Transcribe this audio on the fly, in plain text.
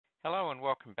Hello and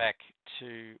welcome back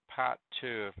to part 2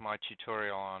 of my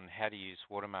tutorial on how to use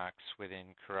watermarks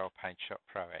within Corel Paint Shop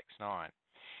Pro X9.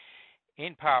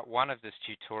 In part 1 of this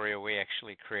tutorial we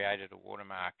actually created a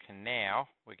watermark, and now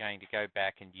we're going to go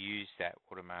back and use that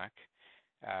watermark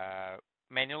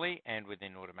manually and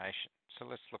within automation. So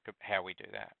let's look at how we do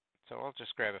that. So I'll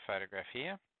just grab a photograph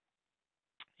here.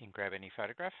 You can grab any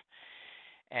photograph,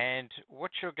 and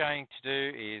what you're going to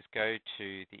do is go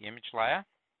to the image layer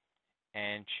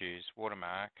and choose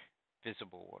Watermark,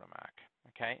 Visible Watermark.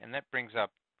 Okay, and that brings up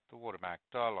the watermark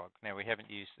dialog. Now we haven't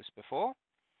used this before,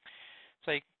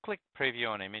 so you can click Preview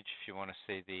on Image if you want to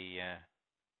see the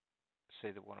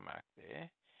watermark there.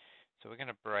 So we're going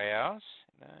to browse.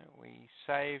 We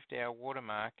saved our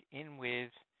watermark in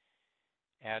with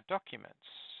our documents.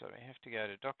 So we have to go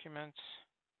to Documents,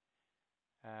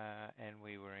 and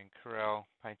we were in Corel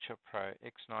Paint Shop Pro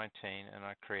X19, and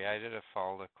I created a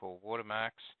folder called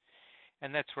Watermarks.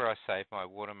 And that's where I save my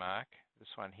watermark, this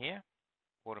one here,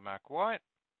 Watermark White.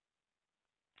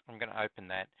 I'm going to open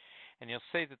that, and you'll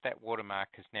see that that watermark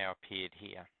has now appeared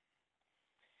here.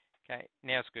 Okay,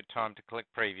 now's a good time to click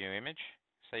Preview Image,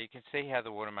 so you can see how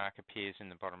the watermark appears in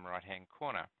the bottom right-hand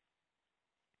corner.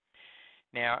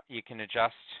 Now, you can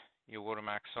adjust your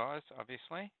watermark size,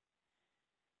 obviously.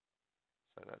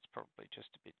 So that's probably just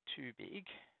a bit too big.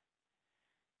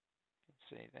 You can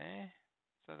see there.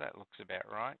 So that looks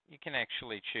about right. You can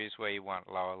actually choose where you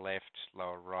want lower left,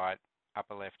 lower right,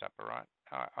 upper left, upper right.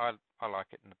 I like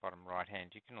it in the bottom right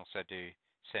hand. You can also do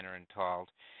center and tiled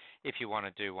if you want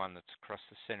to do one that's across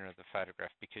the center of the photograph,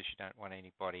 because you don't want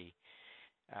anybody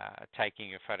taking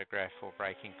your photograph or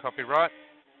breaking copyright.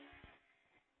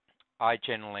 I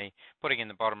generally put it in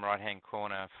the bottom right hand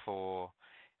corner for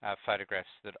photographs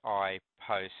that I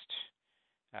post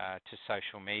to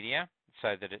social media,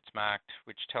 so that it's marked,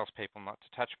 which tells people not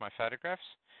to touch my photographs,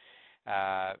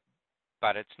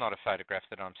 but it's not a photograph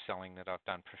that I'm selling that I've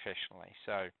done professionally,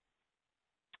 so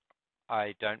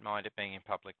I don't mind it being in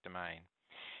public domain.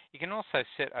 You can also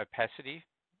set opacity.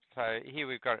 So here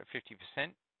we've got it at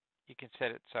 50%. You can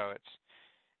set it so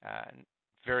it's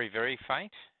very, very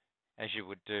faint, as you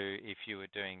would do if you were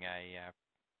doing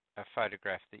a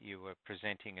photograph that you were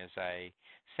presenting as a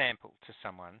sample to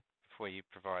someone before you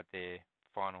provide their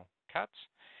final cuts,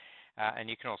 and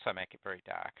you can also make it very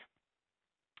dark.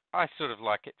 I sort of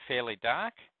like it fairly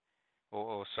dark,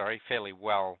 or fairly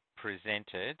well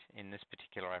presented in this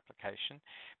particular application,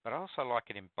 but I also like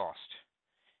it embossed.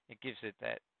 It gives it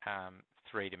that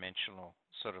three-dimensional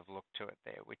sort of look to it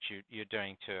there, which you're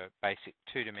doing to a basic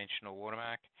two-dimensional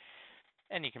watermark,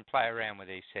 and you can play around with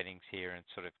these settings here and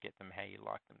sort of get them how you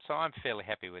like them. So I'm fairly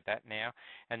happy with that now,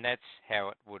 and that's how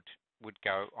it would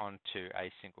go onto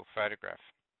a single photograph.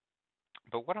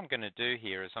 But what I'm going to do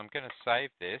here is I'm going to save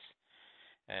this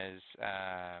as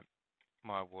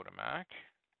my watermark,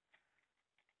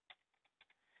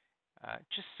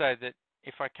 just so that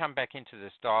if I come back into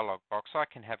this dialog box, I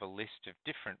can have a list of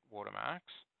different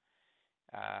watermarks,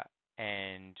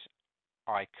 and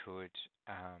I could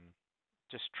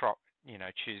just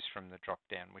choose from the drop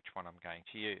down which one I'm going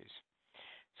to use.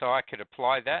 So I could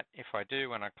apply that. If I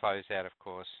do, when I close out, of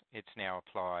course, it's now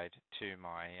applied to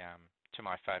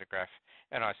my photograph,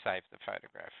 and I save the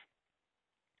photograph.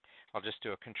 I'll just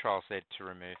do a Control-Z to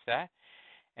remove that,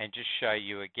 and just show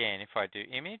you again, if I do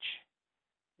Image,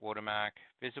 Watermark,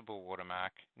 Visible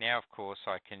Watermark, now of course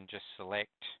I can just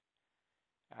select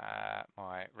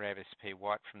my RAV-SP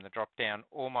White from the drop-down.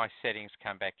 All my settings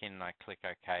come back in, and I click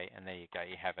OK, and there you go,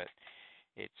 you have it.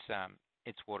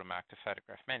 It's watermarked a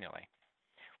photograph manually.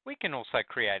 We can also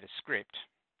create a script.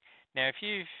 Now, if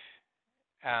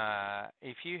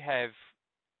you have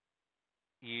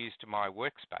used my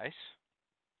workspace,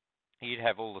 you'd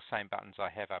have all the same buttons I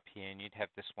have up here, and you'd have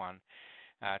this one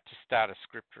to start a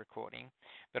script recording.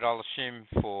 But I'll assume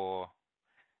for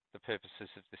the purposes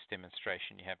of this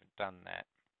demonstration you haven't done that.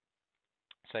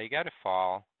 So you go to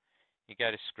File, you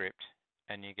go to Script,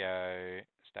 and you go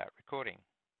Start Recording.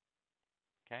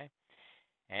 Okay,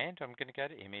 and I'm going to go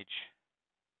to Image,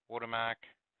 Watermark,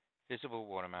 Visible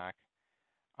Watermark.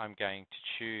 I'm going to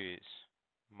choose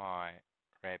my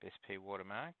RAV-SP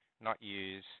watermark, not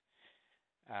use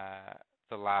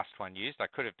the last one used. I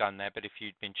could have done that, but if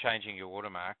you'd been changing your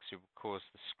watermarks, it would cause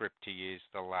the script to use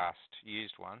the last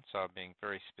used one. So I'm being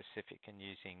very specific in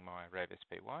using my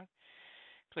RAV-SP White.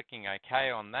 Clicking OK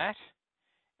on that,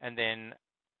 and then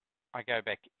I go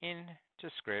back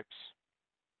into Scripts,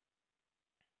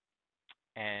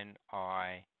 and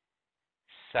I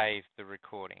save the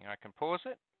recording. I can pause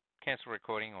it, cancel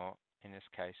recording, or in this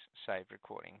case, save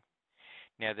recording.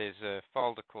 Now there's a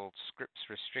folder called Scripts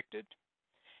Restricted,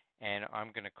 and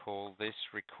I'm going to call this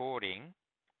recording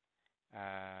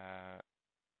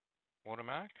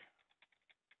Watermark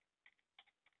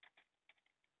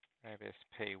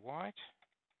RabSP White.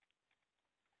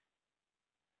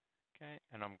 Okay,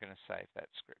 and I'm going to save that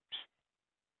script.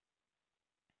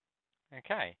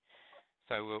 Okay,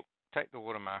 so we'll take the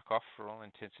watermark off for all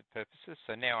intents and purposes.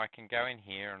 So now I can go in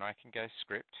here and I can go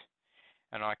script,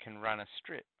 and I can run a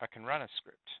script.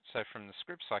 So from the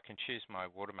scripts, I can choose my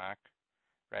watermark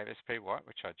RabSP White,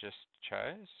 which I just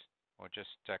chose or just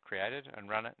created, and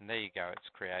run it. And there you go, it's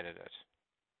created it.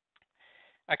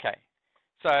 Okay,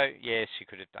 so yes, you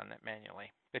could have done that manually,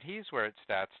 but here's where it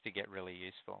starts to get really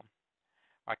useful.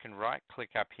 I can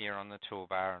right-click up here on the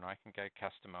toolbar, and I can go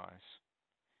Customize.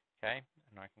 Okay,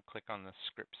 and I can click on the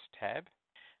Scripts tab.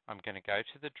 I'm going to go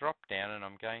to the drop-down, and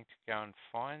I'm going to go and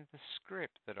find the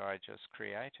script that I just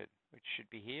created, which should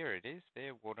be here. It is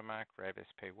there, Watermark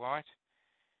RabSP White.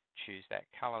 Choose that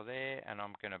color there, and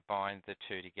I'm going to bind the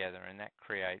two together, and that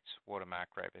creates Watermark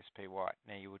RabSP White.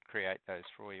 Now, you would create those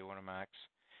for all your watermarks.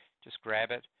 Just grab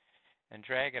it and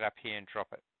drag it up here and drop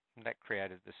it. And that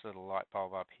created this little light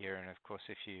bulb up here, and of course,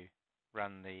 if you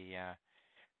run the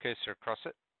cursor across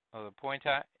it, or the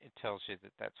pointer, it tells you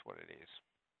that that's what it is.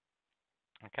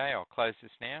 Okay, I'll close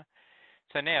this now.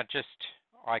 So now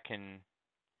I'll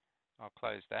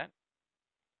close that,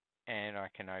 and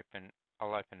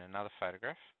I'll open another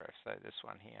photograph, so this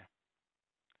one here.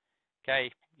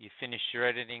 Okay, you finished your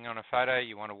editing on a photo,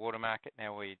 you want to watermark it.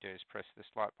 Now all you do is press this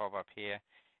light bulb up here,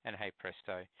 and hey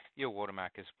presto, your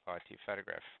watermark is applied to your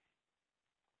photograph.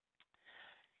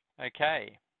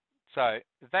 Okay, so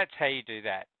that's how you do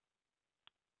that.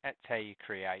 That's how you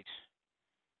create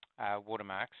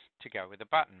watermarks to go with a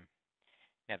button.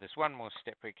 Now there's one more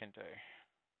step we can do,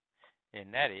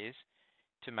 and that is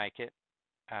to make it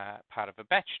part of a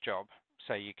batch job,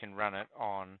 so you can run it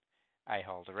on a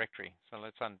whole directory. So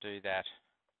let's undo that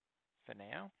for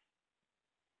now.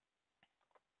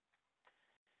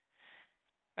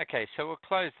 Okay, so we'll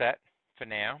close that for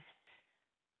now.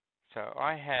 So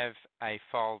I have a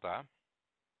folder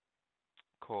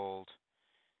called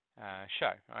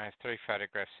Show. I have 3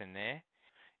 photographs in there.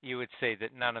 You would see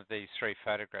that none of these 3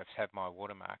 photographs have my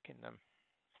watermark in them.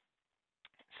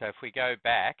 So if we go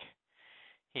back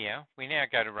here, we now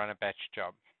go to run a batch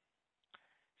job.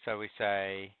 So we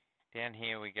say, down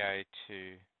here we go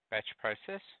to batch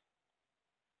process.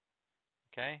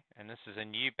 Okay, and this is a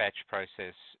new batch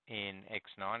process in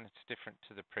X9. It's different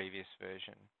to the previous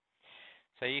version.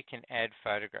 So you can add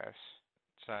photographs.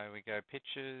 So we go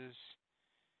pictures,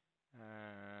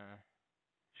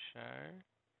 show,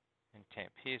 and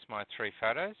temp. Here's my 3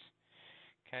 photos.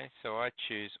 Okay, so I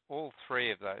choose all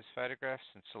 3 of those photographs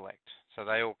and select. So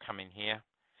they all come in here.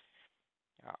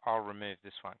 I'll remove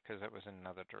this one because it was in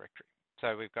another directory.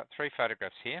 So we've got 3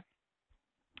 photographs here.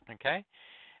 Okay,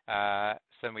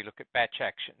 so we look at batch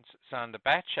actions. So under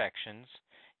batch actions,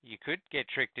 you could get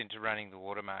tricked into running the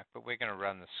watermark, but we're going to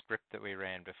run the script that we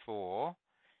ran before,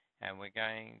 and we're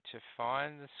going to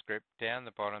find the script down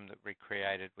the bottom that we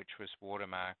created, which was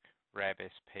Watermark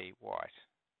RabSP White.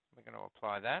 We're going to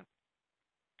apply that.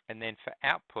 And then for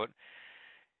output,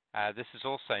 this is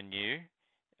also new.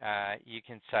 You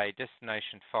can say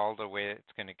destination folder where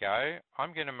it's going to go.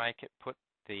 I'm going to make it put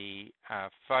the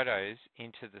photos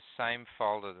into the same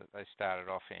folder that they started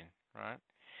off in, right?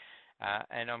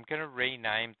 And I'm going to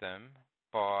rename them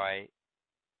by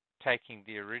taking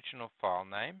the original file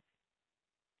name.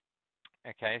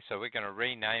 Okay, so we're going to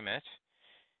rename it.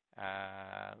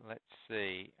 Let's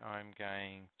see, I'm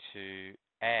going to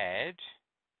add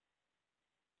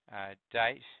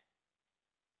date,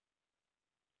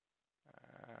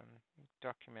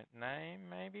 document name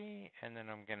maybe, and then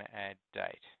I'm going to add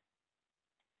date.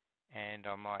 And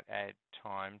I might add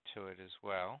time to it as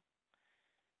well.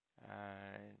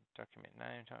 Document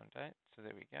name, time, date. So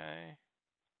there we go.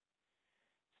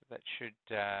 So that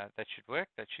should work.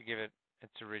 That should give it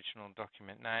its original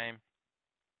document name.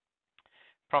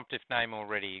 Prompt if name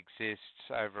already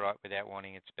exists, overwrite without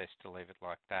wanting, it's best to leave it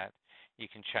like that. You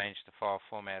can change the file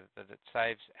format that it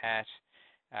saves at.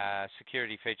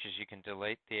 Security features, you can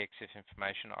delete the EXIF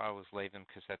information. I always leave them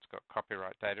because that's got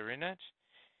copyright data in it.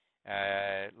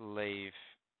 Leave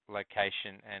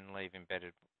location and leave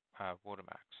embedded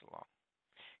watermarks along.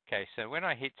 Okay, so when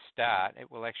I hit start,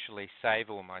 it will actually save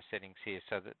all my settings here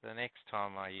so that the next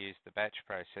time I use the batch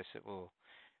process, it will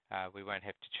we won't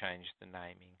have to change the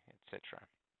naming, etc.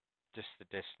 Just the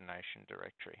destination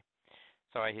directory.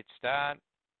 So I hit start.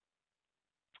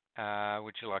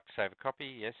 Would you like to save a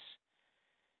copy? Yes.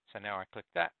 So now I click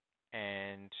that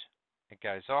and it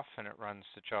goes off and it runs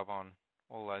the job on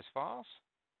all those files.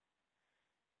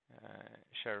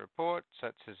 show report. So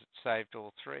it says it's saved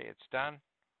all three. It's done.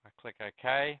 I click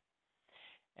OK.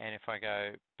 And if I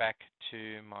go back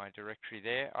to my directory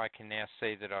there, I can now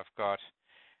see that I've got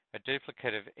a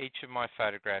duplicate of each of my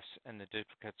photographs, and the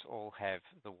duplicates all have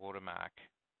the watermark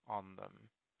on them.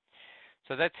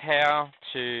 So that's how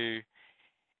to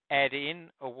add in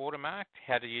a watermark,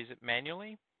 how to use it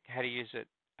manually, how to use it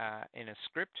in a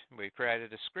script. We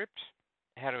created a script,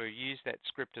 how to use that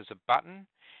script as a button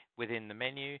within the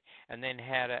menu, and then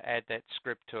how to add that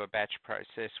script to a batch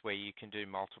process where you can do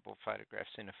multiple photographs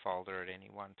in a folder at any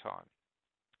one time.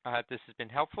 I hope this has been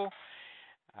helpful.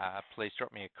 Please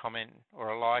drop me a comment or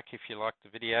a like if you liked the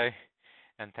video,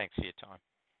 and thanks for your time.